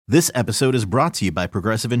This episode is brought to you by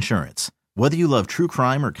Progressive Insurance. Whether you love true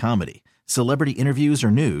crime or comedy, celebrity interviews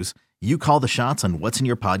or news, you call the shots on what's in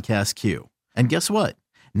your podcast queue. And guess what?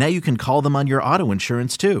 Now you can call them on your auto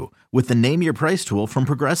insurance too with the Name Your Price tool from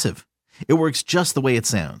Progressive. It works just the way it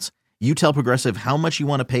sounds. You tell Progressive how much you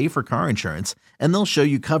want to pay for car insurance, and they'll show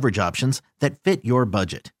you coverage options that fit your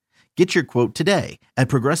budget. Get your quote today at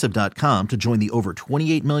Progressive.com to join the over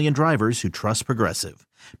 28 million drivers who trust Progressive.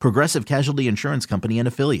 Progressive Casualty Insurance Company and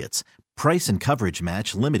Affiliates. Price and coverage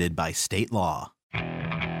match limited by state law.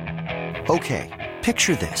 Okay,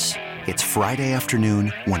 picture this. It's Friday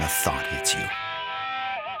afternoon when a thought hits you.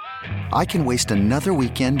 I can waste another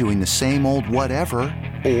weekend doing the same old whatever,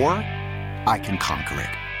 or I can conquer it.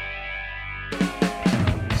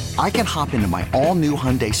 I can hop into my all-new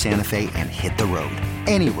Hyundai Santa Fe and hit the road.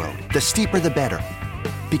 Any road. The steeper, the better.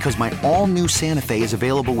 Because my all-new Santa Fe is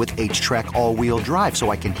available with H-Track all-wheel drive,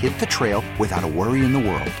 so I can hit the trail without a worry in the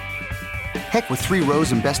world. Heck, with 3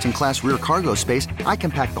 rows and best-in-class rear cargo space, I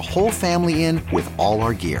can pack the whole family in with all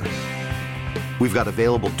our gear. We've got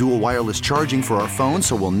available dual wireless charging for our phones,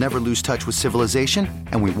 so we'll never lose touch with civilization,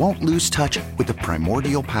 and we won't lose touch with the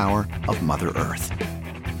primordial power of Mother Earth.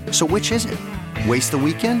 So which is it? Waste the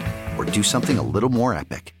weekend or do something a little more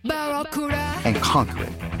epic? And conquer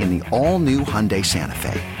it in the all-new Hyundai Santa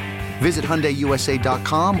Fe. Visit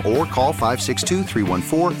HyundaiUSA.com or call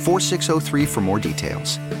 562-314-4603 for more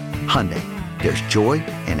details. Hyundai, there's joy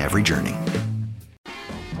in every journey.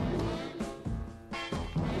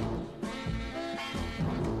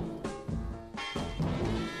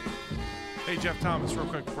 Hey, Jeff Thomas, real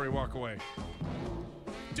quick before you walk away.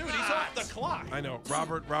 Dude, he's off the clock. I know.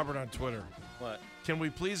 Robert on Twitter. What? Can we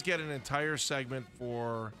please get an entire segment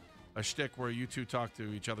for a shtick where you two talk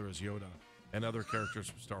to each other as Yoda and other characters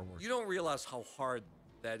from Star Wars? You don't realize how hard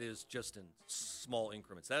that is just in small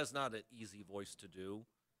increments. That is not an easy voice to do.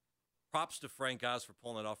 Props to Frank Oz for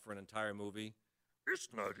pulling it off for an entire movie. It's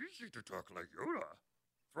not easy to talk like Yoda.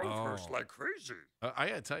 Throw first like crazy. I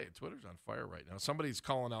got to tell you, Twitter's on fire right now. Somebody's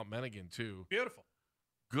calling out Mennigan, too. Beautiful.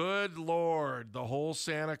 Good Lord. The whole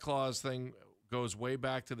Santa Claus thing goes way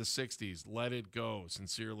back to the 60s. Let it go.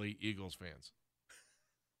 Sincerely, Eagles fans.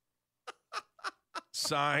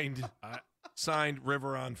 Signed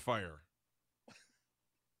River on Fire.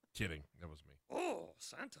 Kidding. That was me. Oh,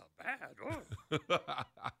 Santa bad. Oh.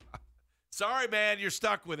 Sorry, man. You're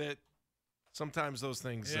stuck with it. Sometimes those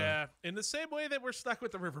things. Yeah, in the same way that we're stuck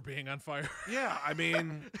with the river being on fire. Yeah, I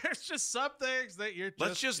mean. There's just some things that you're just.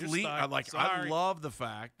 Let's just leave. I love the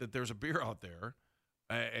fact that there's a beer out there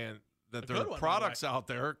and that there are products out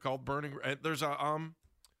there called Burning. There's a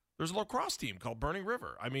lacrosse team called Burning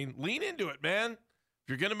River. I mean, lean into it, man. If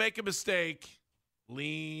you're going to make a mistake,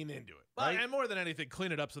 lean into it. Right? And more than anything,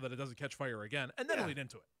 clean it up so that it doesn't catch fire again, and then lean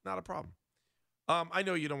into it. Not a problem. I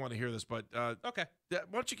know you don't want to hear this, but okay. Why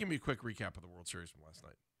don't you give me a quick recap of the World Series from last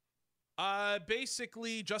night?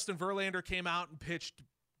 Basically, Justin Verlander came out and pitched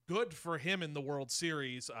good for him in the World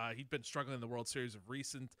Series. He'd been struggling in the World Series of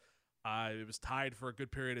recent. It was tied for a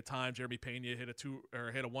good period of time. Jeremy Pena hit a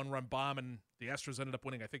 1-run bomb, and the Astros ended up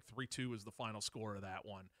winning. I think 3-2 was the final score of that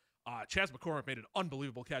one. Chas McCormick made an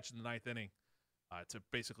unbelievable catch in the 9th inning to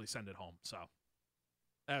basically send it home. So.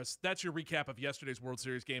 That's your recap of yesterday's World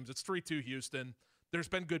Series games. It's 3-2 Houston. There's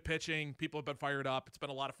been good pitching. People have been fired up. It's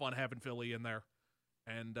been a lot of fun having Philly in there.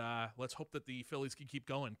 And let's hope that the Phillies can keep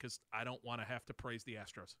going because I don't want to have to praise the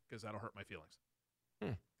Astros because that'll hurt my feelings.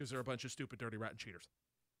 Because they're a bunch of stupid, dirty, rotten cheaters.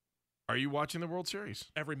 Are you watching the World Series?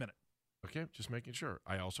 Every minute. Okay, just making sure.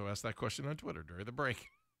 I also asked that question on Twitter during the break.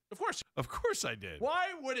 Of course. Of course I did.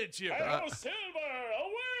 Why wouldn't you? Hello, Silver,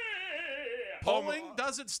 away! Polling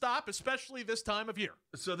doesn't stop, especially this time of year.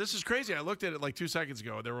 So this is crazy. I looked at it like 2 seconds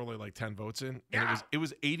ago, and there were only like 10 votes in, and it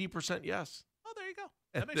was 80% yes. Oh, there you go.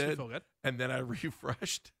 That makes me feel good. And then I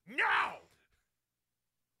refreshed. No!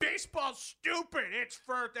 Baseball's stupid. It's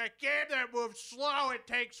for the game that moves slow. It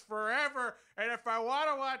takes forever. And if I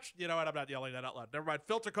want to watch... You know what? I'm not yelling that out loud. Never mind.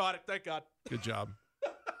 Filter caught it. Thank God. Good job.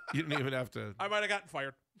 You didn't even have to... I might have gotten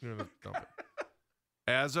fired. You didn't have to dump it.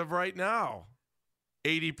 As of right now...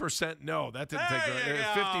 80% no. That didn't take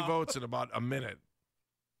 50 votes in about a minute.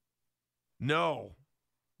 No.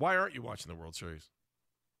 Why aren't you watching the World Series?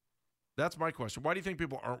 That's my question. Why do you think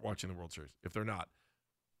people aren't watching the World Series if they're not?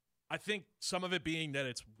 I think some of it being that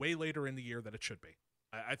it's way later in the year than it should be.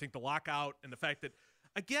 I think the lockout and the fact that,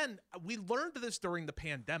 again, we learned this during the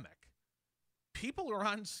pandemic. People are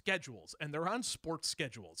on schedules, and they're on sports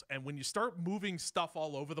schedules. And when you start moving stuff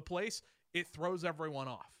all over the place, it throws everyone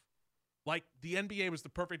off. Like the NBA was the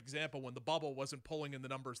perfect example when the bubble wasn't pulling in the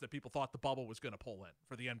numbers that people thought the bubble was going to pull in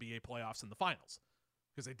for the NBA playoffs and the finals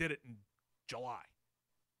because they did it in July.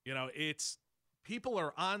 It's people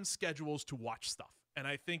are on schedules to watch stuff. And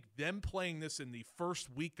I think them playing this in the first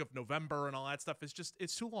week of November and all that stuff is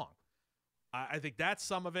it's too long. I think that's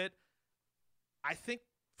some of it.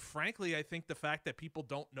 Frankly, I think the fact that people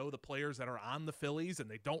don't know the players that are on the Phillies and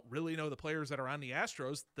they don't really know the players that are on the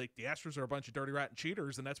Astros, like the Astros are a bunch of dirty, rotten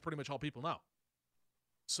cheaters, and that's pretty much all people know.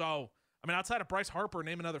 So, outside of Bryce Harper,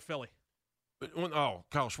 name another Philly. Oh,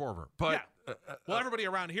 Kyle Schwarber. But yeah. Well, everybody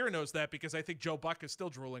around here knows that because I think Joe Buck is still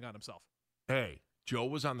drooling on himself. Hey, Joe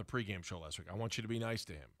was on the pregame show last week. I want you to be nice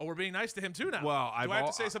to him. Oh, we're being nice to him too now. Well, do I have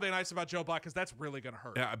to say something nice about Joe Buck? Because that's really going to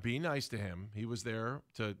hurt. Yeah, be nice to him. He was there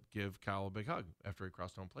to give Kyle a big hug after he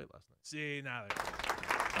crossed home plate last night. See, now.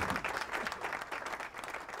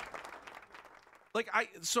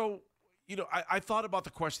 I thought about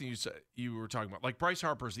the question you were talking about. Like, Bryce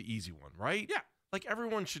Harper's the easy one, right? Yeah. Like,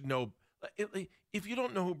 everyone should know. If you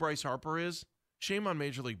don't know who Bryce Harper is, shame on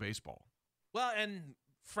Major League Baseball. Well, and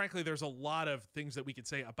frankly, there's a lot of things that we could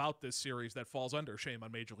say about this series that falls under shame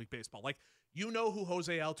on Major League Baseball. Like, who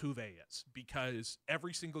Jose Altuve is because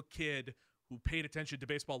every single kid who paid attention to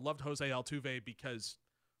baseball loved Jose Altuve because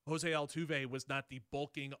Jose Altuve was not the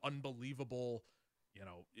bulking, unbelievable,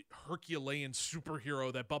 Herculean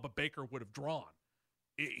superhero that Bubba Baker would have drawn.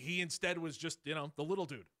 He instead was just, the little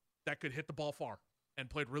dude that could hit the ball far and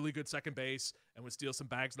played really good second base and would steal some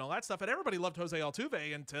bags and all that stuff. And everybody loved Jose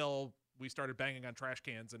Altuve until we started banging on trash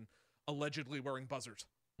cans and allegedly wearing buzzers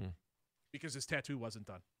because his tattoo wasn't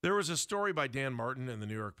done. There was a story by Dan Martin in the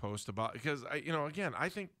New York Post about, because I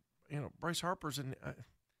think Bryce Harper's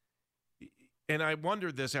and I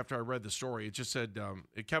wondered this after I read the story. It just said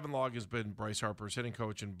Kevin Log has been Bryce Harper's hitting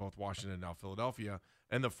coach in both Washington and now Philadelphia,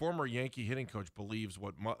 and the former Yankee hitting coach believes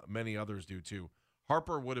what many others do too.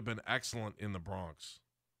 Harper would have been excellent in the Bronx.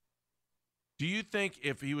 Do you think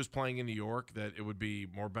if he was playing in New York that it would be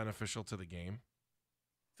more beneficial to the game?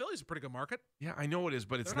 Philly's a pretty good market. Yeah, I know it is,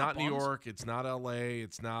 but it's not New York. It's not L.A.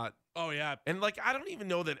 It's not. Oh, yeah. And, I don't even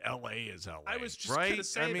know that L.A. is L.A. I was just going to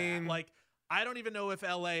say that. I don't even know if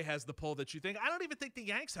L.A. has the pull that you think. I don't even think the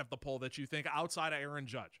Yanks have the pull that you think outside of Aaron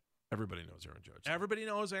Judge. Everybody knows Aaron Judge. Everybody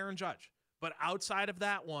knows Aaron Judge. But outside of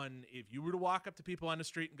that one, if you were to walk up to people on the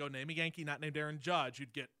street and go, name a Yankee not named Aaron Judge,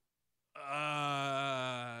 you'd get,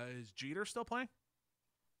 is Jeter still playing?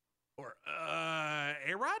 Or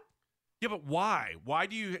A-Rod? Yeah, but why? Why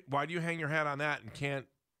do you hang your hat on that and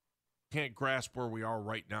can't grasp where we are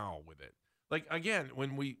right now with it? Like, again,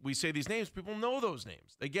 when we say these names, people know those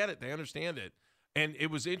names. They get it. They understand it. And it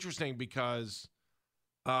was interesting because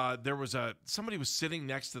there was somebody was sitting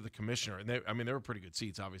next to the commissioner, and they were pretty good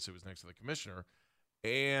seats. Obviously, it was next to the commissioner,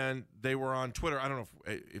 and they were on Twitter. I don't know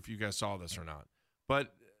if you guys saw this or not,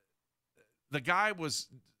 but the guy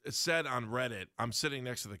said on Reddit, "I'm sitting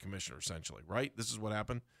next to the commissioner." Essentially, right? This is what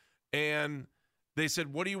happened, and they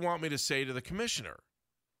said, "What do you want me to say to the commissioner?"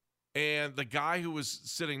 And the guy who was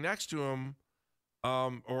sitting next to him,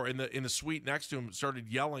 or in the suite next to him, started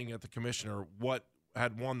yelling at the commissioner what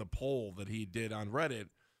had won the poll that he did on Reddit.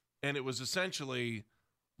 And it was essentially,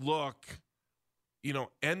 look,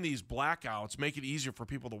 end these blackouts, make it easier for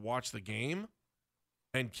people to watch the game,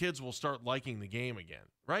 and kids will start liking the game again.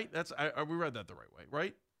 Right? We read that the right way,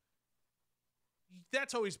 right?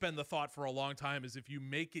 That's always been the thought for a long time, is if you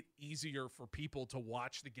make it easier for people to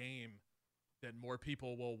watch the game, then more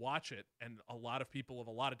people will watch it, and a lot of people of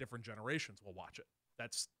a lot of different generations will watch it.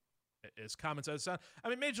 That's as common sense as it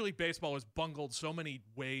sounds. Major League Baseball has bungled so many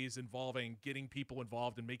ways involving getting people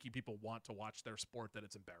involved and making people want to watch their sport that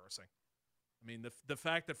it's embarrassing. The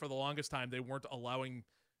fact that for the longest time they weren't allowing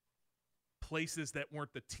places that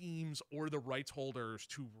weren't the teams or the rights holders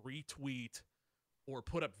to retweet or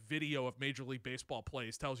put up video of Major League Baseball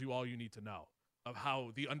plays tells you all you need to know of how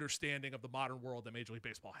the understanding of the modern world that Major League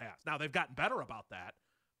Baseball has. Now, they've gotten better about that,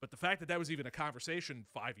 but the fact that that was even a conversation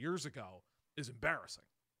 5 years ago is embarrassing,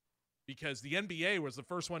 because the NBA was the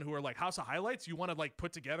first one who were like, House of Highlights, you want to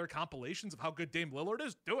put together compilations of how good Dame Lillard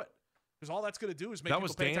is? Do it. Because all that's going to do is make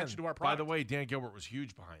people pay attention to our product. By the way, Dan Gilbert was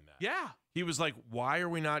huge behind that. Yeah. He was like, why are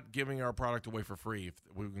we not giving our product away for free if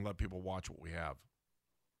we can let people watch what we have?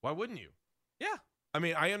 Why wouldn't you? Yeah.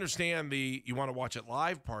 I understand you want to watch it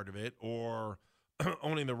live part of it, or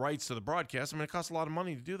owning the rights to the broadcast. It costs a lot of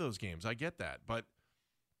money to do those games. I get that. But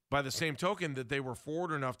by the same token, that they were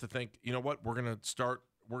forward enough to think, you know what, we're going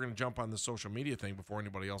to jump on the social media thing before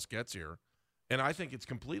anybody else gets here. And I think it's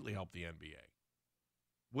completely helped the NBA.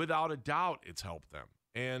 Without a doubt, it's helped them.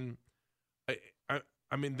 And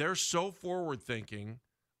they're so forward thinking.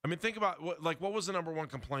 Think about what was the number one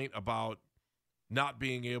complaint about not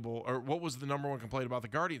being able, or what was the number one complaint about the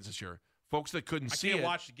Guardians this year? folks that couldn't see it. I can't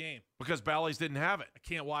watch the game because Bally's didn't have it. I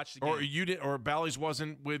can't watch the game. Or you did, or Bally's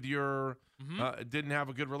wasn't with your didn't have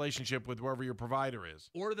a good relationship with whoever your provider is.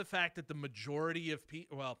 Or the fact that the majority of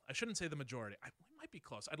people, well, I shouldn't say the majority. We might be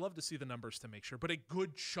close. I'd love to see the numbers to make sure, but a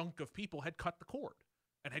good chunk of people had cut the cord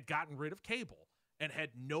and had gotten rid of cable and had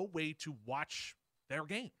no way to watch their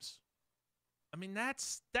games. I mean,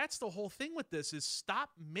 that's the whole thing with this is stop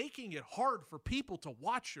making it hard for people to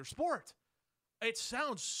watch your sport. It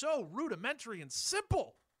sounds so rudimentary and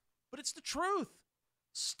simple, but it's the truth.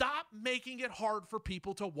 Stop making it hard for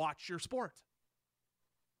people to watch your sport.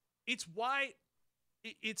 It's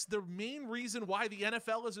the main reason why the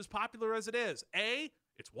NFL is as popular as it is. A,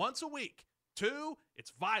 it's once a week. 2,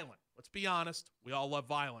 it's violent. Let's be honest. We all love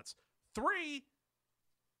violence. 3,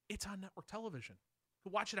 it's on network television. You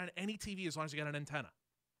can watch it on any TV as long as you got an antenna.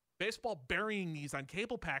 Baseball burying these on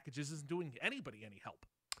cable packages isn't doing anybody any help.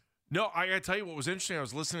 No, I got to tell you what was interesting. I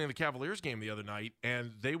was listening to the Cavaliers game the other night,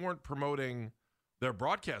 and they weren't promoting their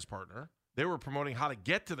broadcast partner. They were promoting how to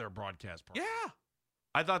get to their broadcast partner. Yeah.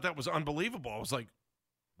 I thought that was unbelievable. I was like,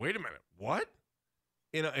 wait a minute, what?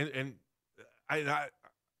 You know, and I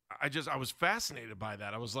was fascinated by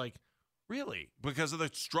that. I was like, really? Because of the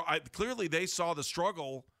clearly they saw the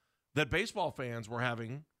struggle that baseball fans were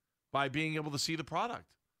having by being able to see the product.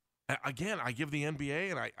 Again, I give the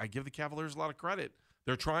NBA and I give the Cavaliers a lot of credit.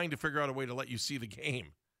 They're trying to figure out a way to let you see the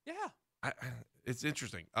game. Yeah. It's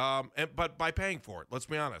interesting. But by paying for it, let's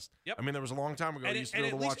be honest. Yep. I mean, there was a long time ago you used to be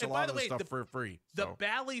able to watch a lot of the stuff for free. The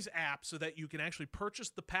Bally's app, so that you can actually purchase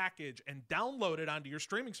the package and download it onto your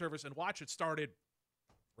streaming service and watch it, started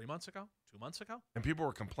 3 months ago, 2 months ago. And people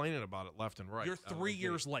were complaining about it left and right. You're 3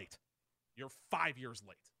 years late. You're 5 years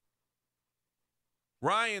late.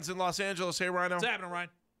 Ryan's in Los Angeles. Hey, Rhino. What's happening, Ryan?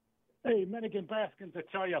 Hey, Menigan Baskins, I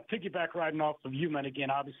tell you, I'll piggyback riding off of you, Menigan.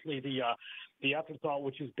 Obviously, the afterthought,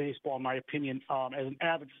 which is baseball, in my opinion, as an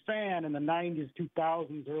avid fan in the 90s,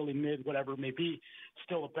 2000s, early, mid, whatever it may be,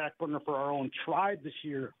 still a back burner for our own tribe this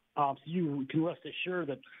year. So you can rest assured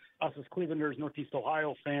that us as Clevelanders, Northeast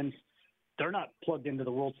Ohio fans, they're not plugged into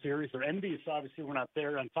the World Series. They're envious, obviously, we're not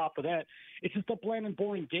there. On top of that, it's just a bland and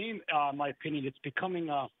boring game, in my opinion. It's becoming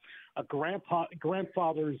a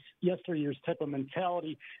grandfather's yesteryear's type of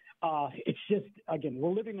mentality. It's just, again,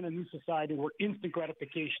 we're living in a new society where instant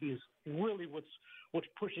gratification is really what's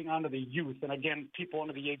pushing onto the youth. And again, people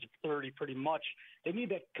under the age of 30, pretty much, they need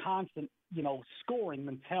that constant, scoring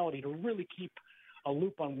mentality to really keep a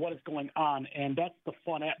loop on what is going on. And that's the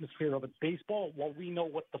fun atmosphere of it. Baseball, while we know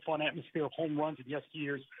what the fun atmosphere of home runs in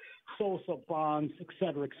yesteryears, Sosa, Bonds, et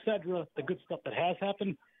cetera, the good stuff that has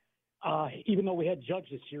happened, even though we had Judge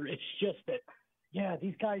this year, it's just that, yeah,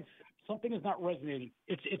 these guys, something is not resonating.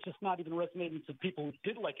 It's just not even resonating to people who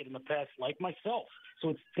did like it in the past, like myself. So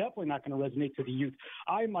it's definitely not going to resonate to the youth.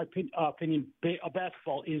 In my opinion,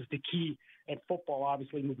 basketball is the key, and football,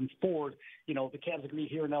 obviously, moving forward. The Cavs are going to be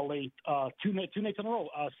here in L.A. two nights in a row,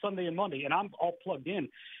 Sunday and Monday, and I'm all plugged in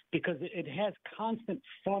because it has constant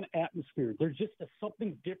fun atmosphere. There's just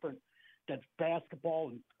something different that basketball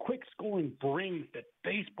and quick scoring brings that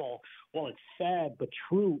baseball, while it's sad but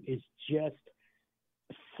true, is just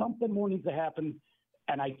something more needs to happen,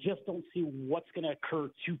 and I just don't see what's going to occur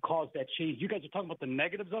to cause that change. You guys are talking about the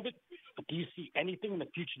negatives of it, but do you see anything in the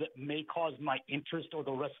future that may cause my interest or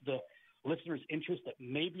the rest of the listeners' interest that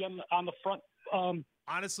may be on the front?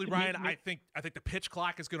 Honestly, Ryan, I think the pitch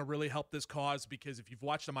clock is going to really help this cause, because if you've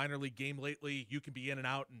watched a minor league game lately, you can be in and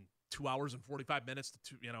out in 2 hours and 45 minutes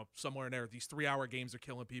to somewhere in there. These 3-hour games are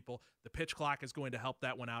killing people. The pitch clock is going to help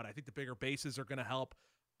that one out. I think the bigger bases are going to help.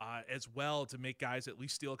 As well, to make guys at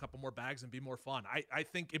least steal a couple more bags and be more fun. I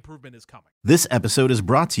think improvement is coming. This episode is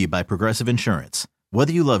brought to you by Progressive Insurance.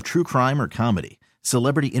 Whether you love true crime or comedy,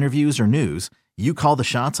 celebrity interviews or news, you call the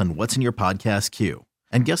shots on what's in your podcast queue.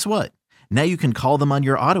 And guess what? Now you can call them on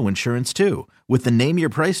your auto insurance too, with the Name Your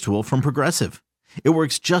Price tool from Progressive. It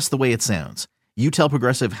works just the way it sounds. You tell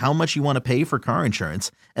Progressive how much you want to pay for car insurance,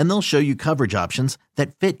 and they'll show you coverage options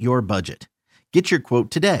that fit your budget. Get your quote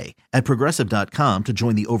today at Progressive.com to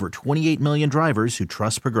join the over 28 million drivers who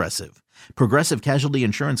trust Progressive. Progressive Casualty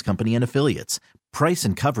Insurance Company and Affiliates. Price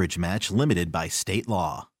and coverage match limited by state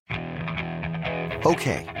law.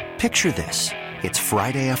 Okay, picture this. It's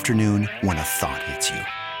Friday afternoon when a thought hits you.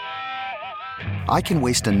 I can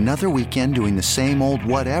waste another weekend doing the same old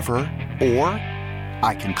whatever, or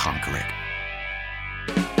I can conquer it.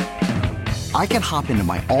 I can hop into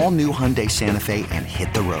my all-new Hyundai Santa Fe and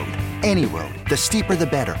hit the road. Any road. The steeper, the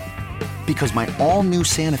better. Because my all-new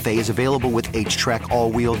Santa Fe is available with H-Track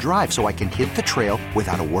all-wheel drive, so I can hit the trail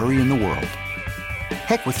without a worry in the world.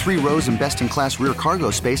 Heck, with 3 rows and best-in-class rear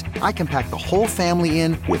cargo space, I can pack the whole family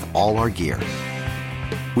in with all our gear.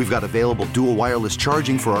 We've got available dual wireless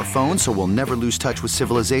charging for our phones, so we'll never lose touch with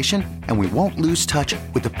civilization, and we won't lose touch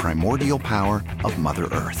with the primordial power of Mother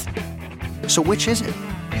Earth. So which is it?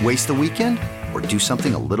 Waste the weekend or do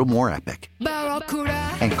something a little more epic?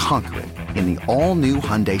 And conquer it in the all-new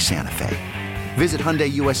Hyundai Santa Fe. Visit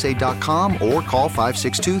HyundaiUSA.com or call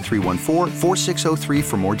 562-314-4603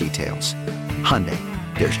 for more details. Hyundai,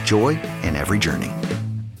 there's joy in every journey.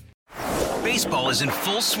 Baseball is in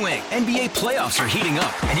full swing. NBA playoffs are heating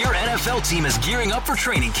up, and your NFL team is gearing up for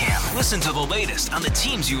training camp. Listen to the latest on the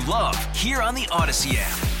teams you love here on the Odyssey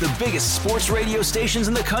app. The biggest sports radio stations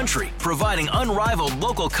in the country, providing unrivaled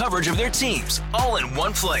local coverage of their teams, all in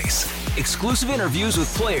one place. Exclusive interviews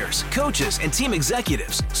with players, coaches, and team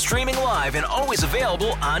executives, streaming live and always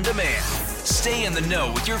available on demand. Stay in the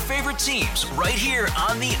know with your favorite teams right here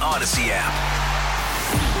on the Odyssey app.